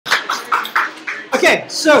Okay,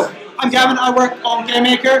 so I'm Gavin. I work on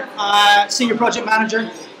GameMaker, senior project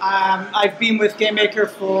manager. I've been with GameMaker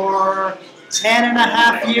for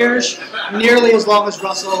 10.5 years, nearly as long as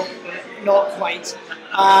Russell, not quite.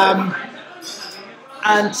 And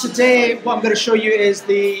today, what I'm going to show you is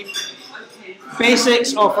the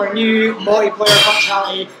basics of our new multiplayer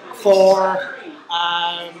functionality for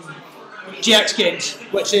GX Games,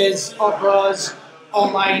 which is Opera's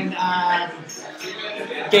online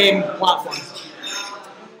game platform.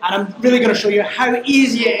 And I'm really going to show you how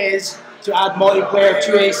easy it is to add multiplayer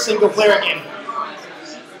to a single player game.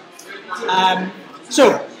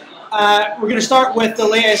 We're going to start with the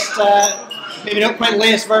latest, maybe not quite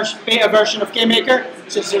latest beta version of GameMaker,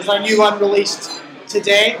 since there's a new one released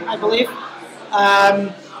today, I believe.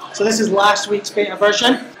 So this is last week's beta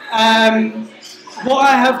version. What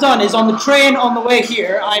I have done is on the train on the way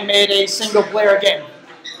here, I made a single player game.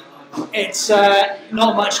 It's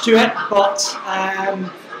not much to it, but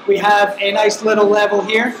we have a nice little level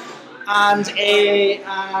here and a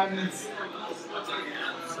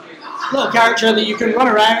little character that you can run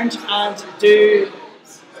around and do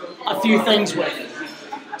a few things with.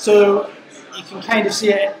 So you can kind of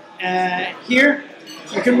see it here.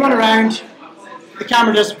 You can run around, the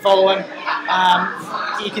camera doesn't follow him,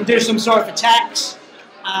 he can do some sort of attacks,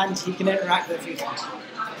 and he can interact with a few things.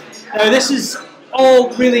 Now this is all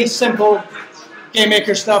really simple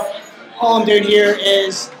GameMaker stuff. All I'm doing here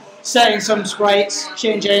is setting some sprites,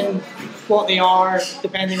 changing what they are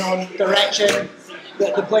depending on direction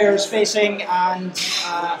that the player is facing and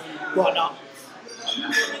whatnot.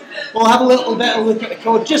 We'll have a little bit of a look at the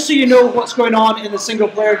code just so you know what's going on in the single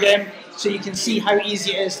player game, so you can see how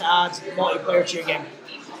easy it is to add multiplayer to your game.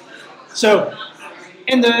 So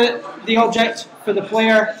in the object for the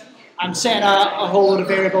player, I'm setting a whole load of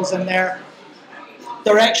variables in there.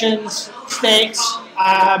 Directions, states,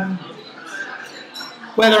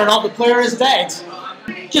 whether or not the player is dead.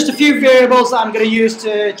 Just a few variables that I'm going to use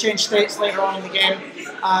to change states later on in the game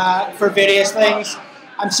for various things.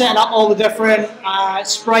 I'm setting up all the different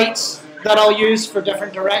sprites that I'll use for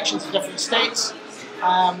different directions, different states.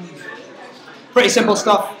 Pretty simple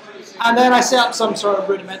stuff. And then I set up some sort of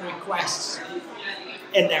rudimentary quests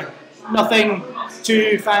in there. Nothing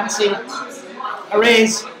too fancy.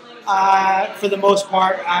 Arrays for the most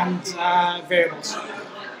part, and variables.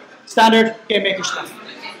 Standard GameMaker stuff.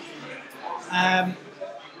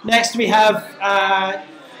 Next we have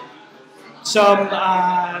some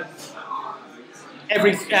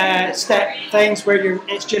every step things where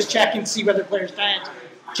it's just checking to see whether the player's dead,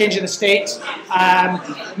 changing the state,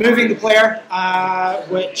 moving the player,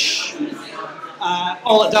 which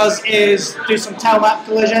all it does is do some tile map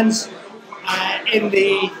collisions in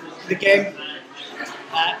the game.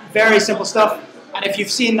 Very simple stuff, and if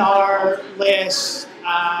you've seen our latest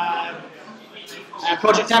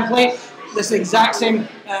project template, this is the exact same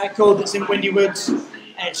code that's in Windy Woods.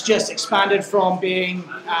 It's just expanded from being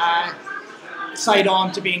side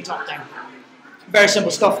on to being top down. Very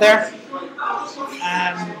simple stuff there.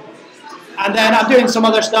 And then I'm doing some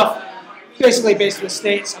other stuff, basically based with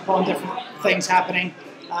states upon different things happening.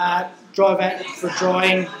 Draw event for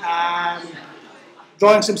drawing.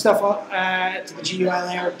 Drawing some stuff to the GUI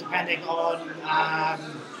layer depending on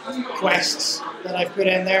quests that I've put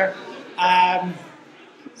in there.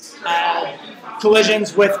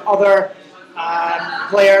 Collisions with other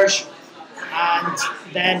players, and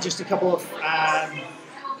then just a couple of,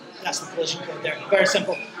 that's the collision code there. Very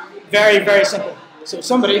simple. Very, very simple. So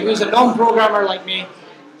somebody who's a non-programmer like me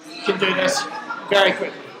can do this very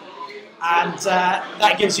quickly. And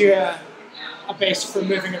that gives you a base for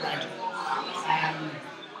moving around.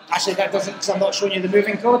 Actually, that doesn't, because I'm not showing you the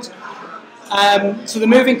moving code. So the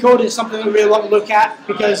moving code is something that we really want to look at,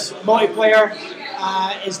 because multiplayer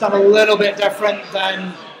is done a little bit different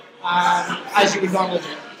than as you would normally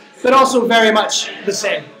do, but also very much the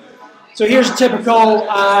same. So here's typical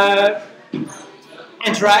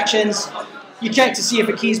interactions. You check to see if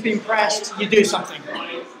a key's been pressed, you do something.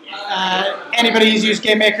 Anybody who's used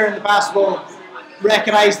GameMaker in the past will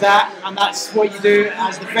recognize that, and that's what you do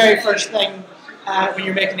as the very first thing when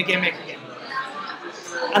you're making a GameMaker game.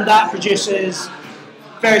 And that produces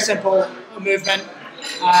very simple movement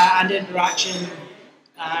and interaction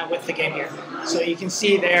with the game here. So you can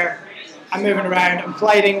see there, I'm moving around, I'm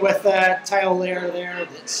colliding with a tile layer there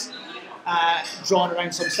that's drawn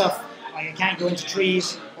around some stuff. Like I can't go into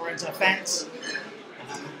trees or into a fence,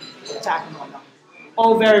 attack and whatnot.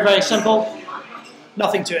 All very, very simple,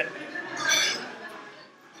 nothing to it.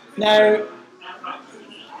 Now,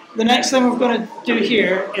 the next thing we're going to do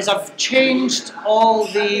here is I've changed all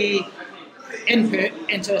the input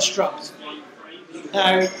into a struct.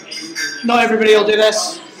 Now, not everybody will do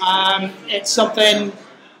this. It's something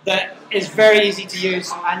that is very easy to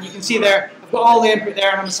use, and you can see there, I've got all the input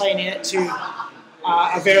there, and I'm assigning it to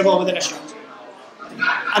a variable within a struct.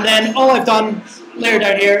 And then all I've done later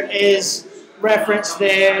down here is reference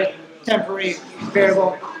the temporary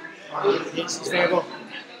variable, or the instance variable,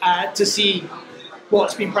 to see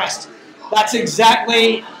what's been pressed. That's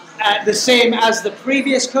exactly the same as the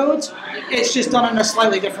previous code, it's just done in a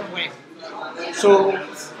slightly different way. So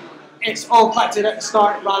it's all collected at the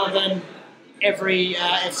start rather than every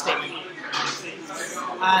if statement.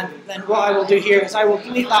 And then what I will do here is I will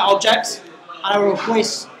delete that object and I will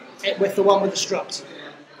replace it with the one with the struct.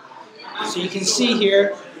 So you can see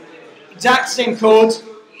here, exact same code.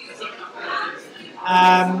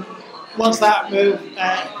 Once that move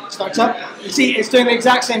starts up, you see it's doing the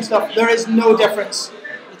exact same stuff. There is no difference.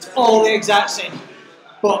 It's all the exact same.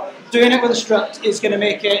 But doing it with a struct is going to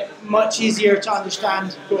make it much easier to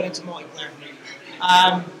understand going into multiplayer.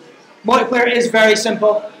 Multiplayer is very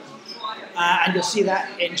simple, and you'll see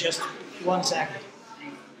that in just 1 second.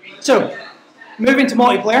 So, moving to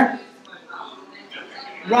multiplayer,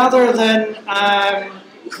 rather than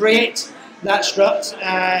create that struct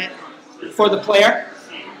for the player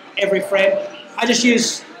every frame, I just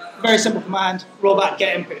use a very simple command, rollback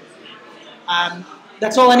get input.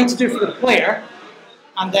 That's all I need to do for the player,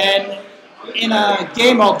 and then in a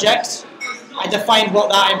game object, I define what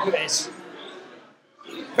that input is.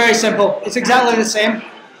 Very simple. It's exactly the same,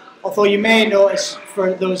 although you may notice,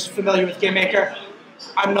 for those familiar with GameMaker,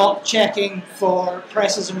 I'm not checking for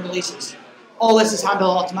presses and releases. All this is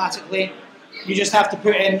handled automatically. You just have to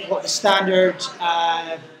put in what the standard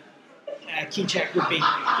key check would be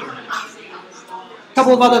here. A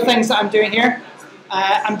couple of other things that I'm doing here.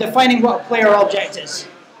 I'm defining what a player object is.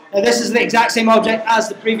 Now this is the exact same object as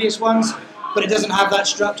the previous ones, but it doesn't have that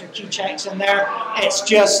struct or key checks in there. It's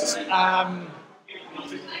just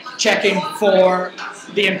checking for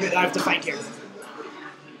the input that I've defined here.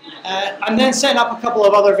 I'm then setting up a couple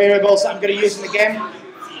of other variables that I'm going to use in the game,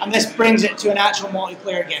 and this brings it to an actual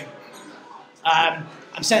multiplayer game.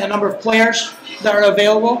 I'm setting a number of players that are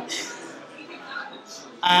available.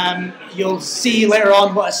 You'll see later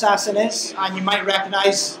on what Assassin is, and you might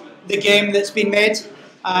recognize the game that's been made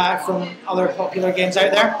from other popular games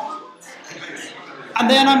out there. And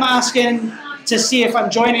then I'm asking to see if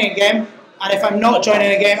I'm joining a game, and if I'm not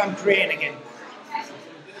joining a game, I'm creating a game.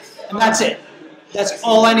 And that's it. That's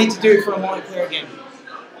all I need to do for a multiplayer game.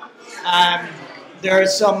 There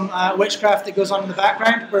is some witchcraft that goes on in the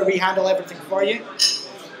background where we handle everything for you.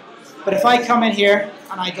 But if I come in here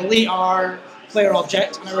and I delete our player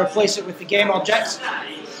object and I replace it with the game object,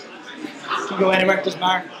 it can go anywhere, it doesn't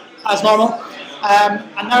matter, as normal.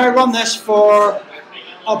 And now I run this for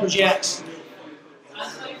Opera GX.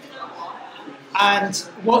 And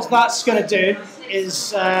what that's going to do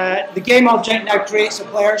is the game object now creates the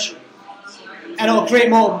players, and it'll create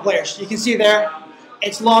multiple players. You can see there,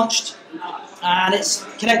 it's launched, and it's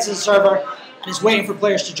connected to the server, and it's waiting for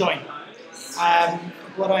players to join.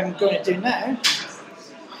 What I'm going to do now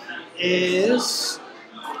is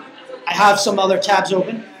I have some other tabs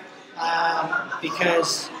open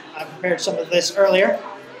because I prepared some of this earlier,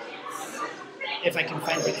 if I can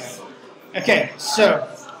find it there. Okay, so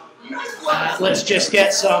let's just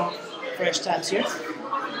get some fresh tabs here.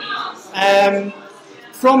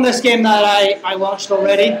 From this game that I launched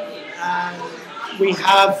already, we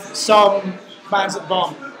have some commands at the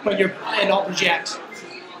bottom when you're in Opera GX.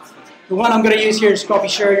 The one I'm going to use here is copy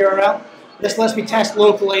share URL. This lets me test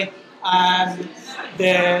locally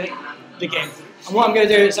the game. And what I'm going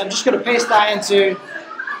to do is I'm just going to paste that into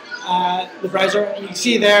the browser. And you can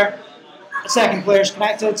see there, a second player is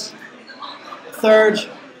connected, a third,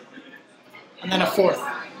 and then a fourth.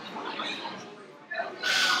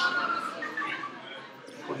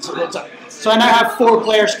 So I now have 4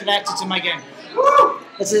 players connected to my game.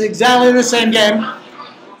 This is exactly the same game,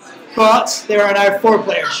 but there are now 4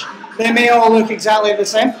 players. They may all look exactly the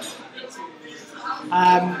same,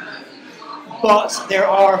 but there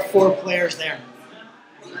are 4 players there,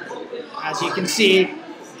 as you can see, and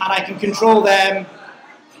I can control them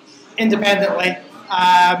independently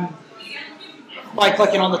by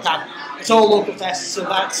clicking on the tab. It's all local tests, so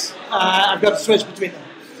that's I've got to switch between them.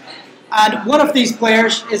 And one of these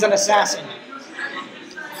players is an assassin.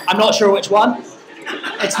 I'm not sure which one.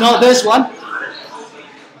 It's not this one.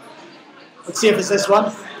 Let's see if it's this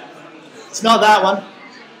one. It's not that one.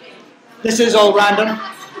 This is all random.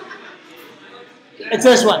 It's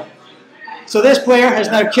this one. So this player has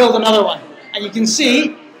now killed another one. And you can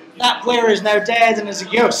see that player is now dead and is a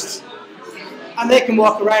ghost. And they can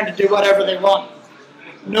walk around and do whatever they want.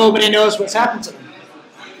 Nobody knows what's happened to them.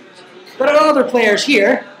 But other players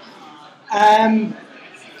here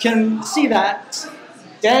can see that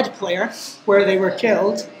dead player where they were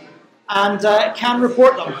killed and can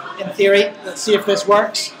report them, in theory. Let's see if this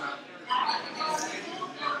works.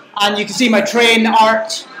 And you can see my train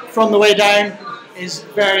art from the way down is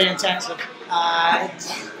very intensive.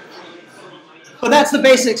 But that's the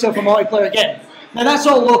basics of a multiplayer game. Now that's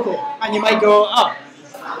all local, and you might go, oh,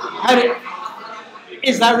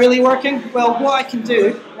 is that really working? Well, what I can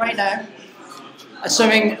do right now,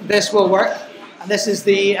 assuming this will work, and this is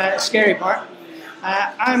the scary part,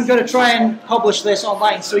 I'm going to try and publish this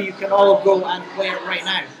online so you can all go and play it right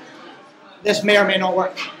now. This may or may not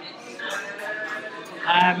work.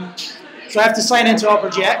 So I have to sign into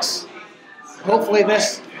OperaGX. Hopefully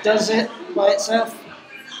this does it by itself.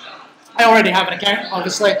 I already have an account,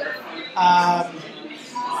 obviously.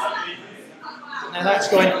 Now that's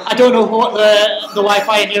going. I don't know what the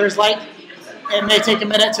Wi-Fi in here is like. It may take a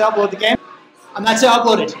minute to upload the game. And that's it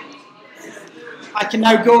uploaded. I can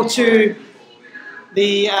now go to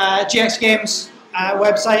the GX Games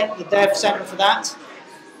website, the dev center for that.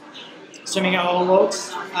 Assuming it all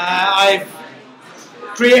loads. I've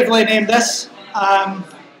creatively named this.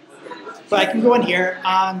 But I can go in here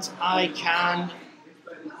and I can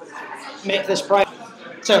make this private.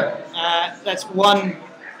 So that's one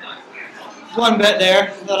bit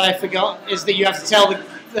there that I forgot, is that you have to tell the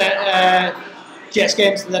GX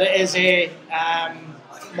Games that it is a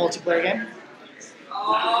multiplayer game.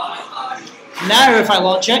 Now if I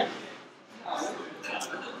launch it,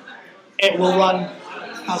 it will run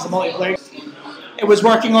as a multiplayer. It was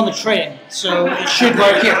working on the train, so it should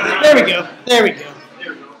work here. There we go, there we go.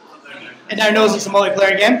 It now knows it's a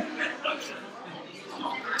multiplayer game.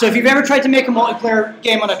 So if you've ever tried to make a multiplayer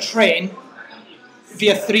game on a train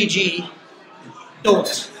via 3G, don't.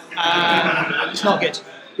 It's not good,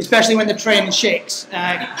 especially when the train shakes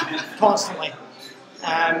constantly.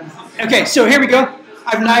 Okay, so here we go.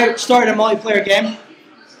 I've now started a multiplayer game.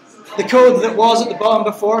 The code that was at the bottom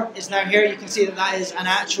before is now here. You can see that that is an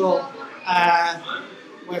actual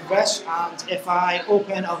web address. And if I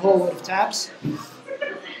open a whole load of tabs,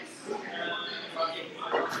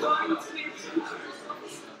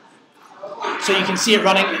 so you can see it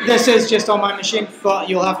running. This is just on my machine, but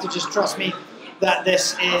you'll have to just trust me that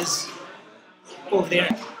this is over there.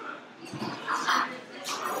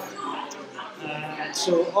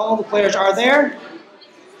 So all the players are there.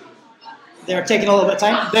 They're taking a little bit of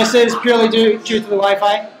time. This is purely due to the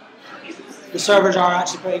Wi-Fi. The servers are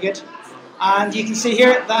actually pretty good. And you can see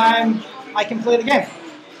here that I can play the game.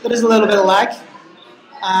 There is a little bit of lag,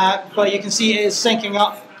 but you can see it is syncing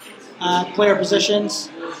up player positions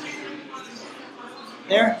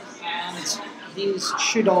there, and these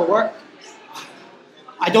should all work.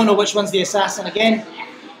 I don't know which one's the assassin again.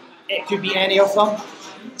 It could be any of them.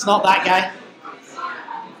 It's not that guy.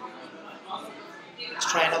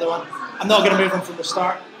 Let's try another one. I'm not going to move him from the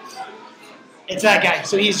start. It's that guy.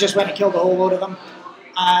 So he's just went and killed a whole load of them.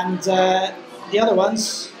 And the other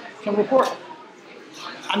ones can report.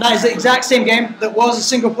 And that is the exact same game that was a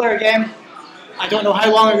single player game. I don't know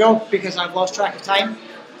how long ago because I've lost track of time.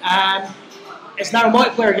 It's now a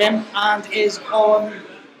multiplayer game and is on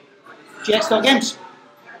GX.Games.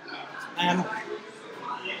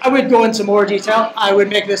 I would go into more detail. I would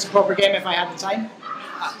make this a proper game if I had the time.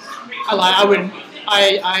 I lie, I wouldn't.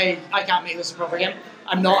 I can't make this a proper game.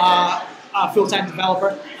 I'm not a full-time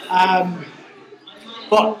developer.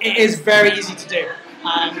 But it is very easy to do.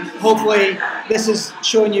 Hopefully this has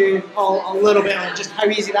shown you all a little bit on just how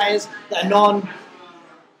easy that is, that a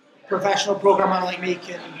non-professional programmer like me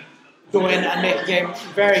can go in and make a game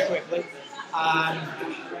very quickly and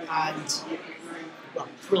well,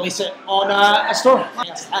 release it on a store.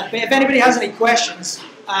 But if anybody has any questions,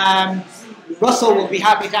 Russell will be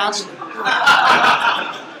happy to answer them.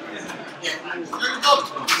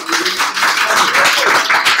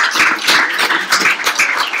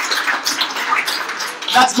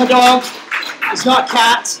 That's my dog. He's not a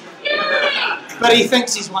cat, but he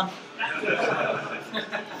thinks he's one.